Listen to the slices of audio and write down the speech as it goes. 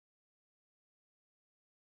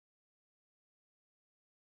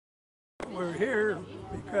we're here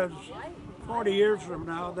because 40 years from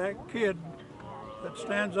now, that kid that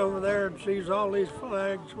stands over there and sees all these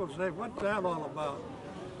flags will say, what's that all about?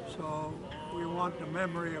 So we want the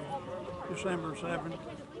memory of December 7th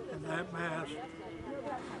and that mast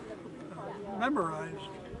memorized.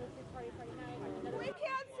 We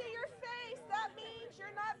can't see your face. That means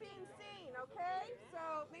you're not being seen, okay?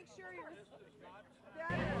 So make sure you're...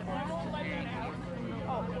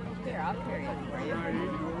 Oh, here, I'll carry it for you.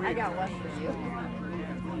 I got one for you.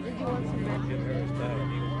 Did you want some red?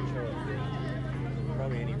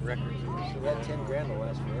 Probably any records. So that 10 grand will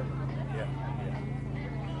last forever. Yeah.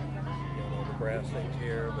 You know, the brass things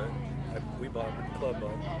here, but we bought them at the club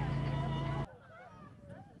boat. Look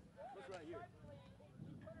right here.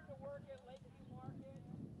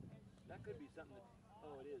 That could be something that,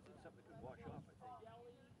 oh, it is. It's something that could wash off, I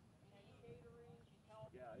think.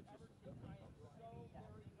 Yeah, it's just...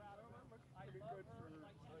 Pretty good for,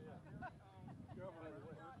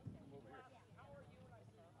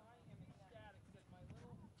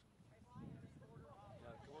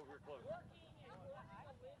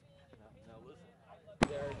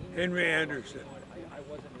 Henry Anderson.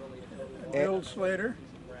 Bill Slater.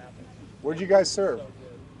 Where'd you guys serve?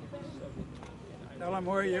 Tell him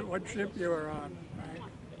what ship you were on.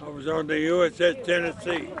 I was on the USS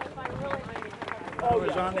Tennessee. I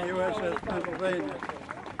was on the USS Pennsylvania.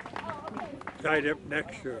 Tied up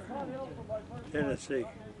next to her. Tennessee.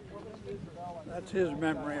 That's his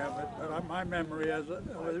memory of it, but my memory it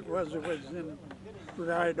was in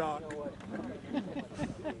dry dock.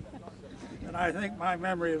 And I think my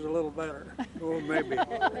memory is a little better. Oh, maybe.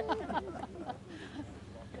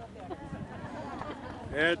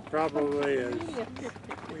 It probably is.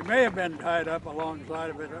 We may have been tied up alongside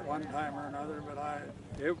of it at one time or another, but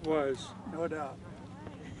it was. No doubt.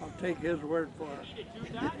 I'll take his word for it.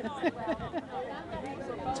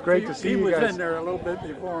 It's great to see you guys. He was in there a little bit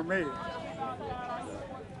before me.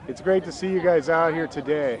 It's great to see you guys out here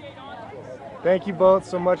today. Thank you both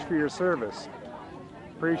so much for your service.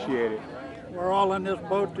 Appreciate it. We're all in this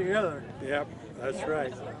boat together. Yep, that's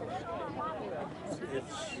right.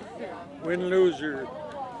 It's win, lose, or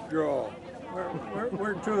draw.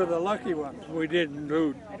 We're two of the lucky ones. We didn't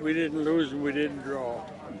lose, and we didn't draw.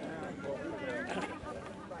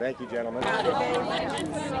 Thank you, gentlemen. The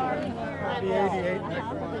 88 next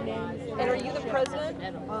month. And are you the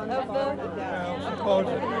president of the...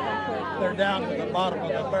 Supposedly. They're down to the bottom of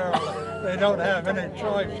the barrel. They don't have any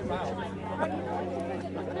choice now.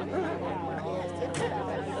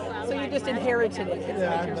 So you just inherited it.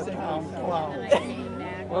 Yeah, I'm the town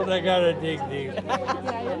clown. Well, they gotta dig deep.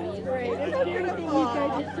 Yeah, it's great. It's a great thing you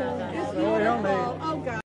guys have done. So we only... Oh,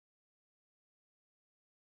 God.